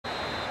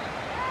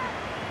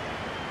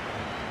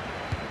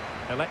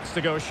Elects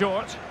to go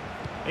short.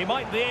 He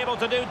might be able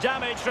to do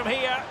damage from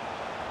here.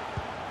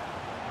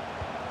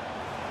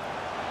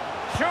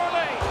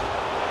 Surely!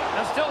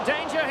 There's still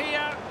danger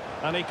here.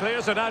 And he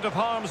clears it out of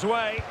harm's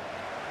way.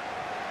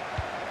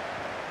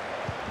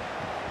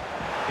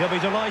 He'll be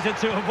delighted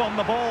to have won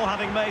the ball,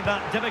 having made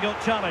that difficult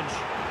challenge.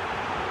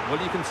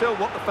 Well, you can tell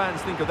what the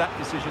fans think of that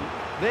decision.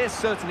 They're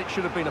certain it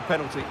should have been a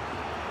penalty.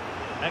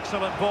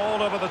 Excellent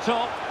ball over the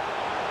top.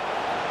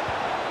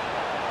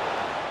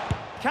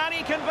 Can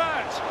he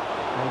convert?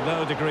 Well,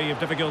 no degree of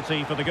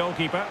difficulty for the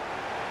goalkeeper.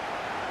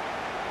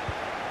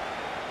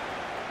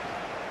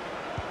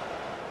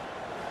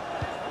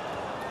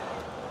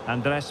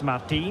 Andres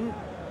Martin.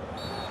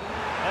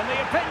 In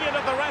the opinion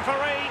of the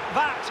referee,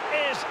 that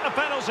is a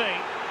penalty.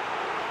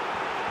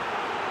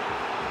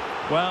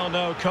 Well,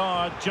 no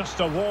card,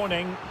 just a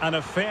warning and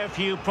a fair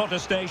few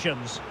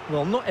protestations.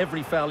 Well, not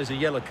every foul is a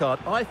yellow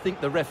card. I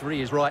think the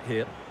referee is right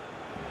here.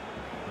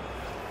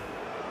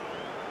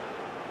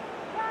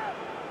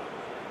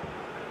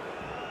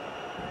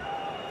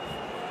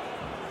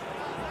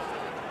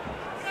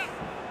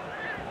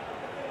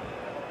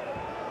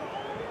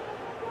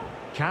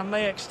 Can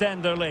they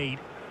extend their lead?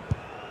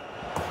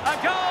 A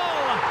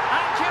goal!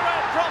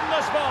 Accurate from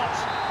the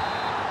spot.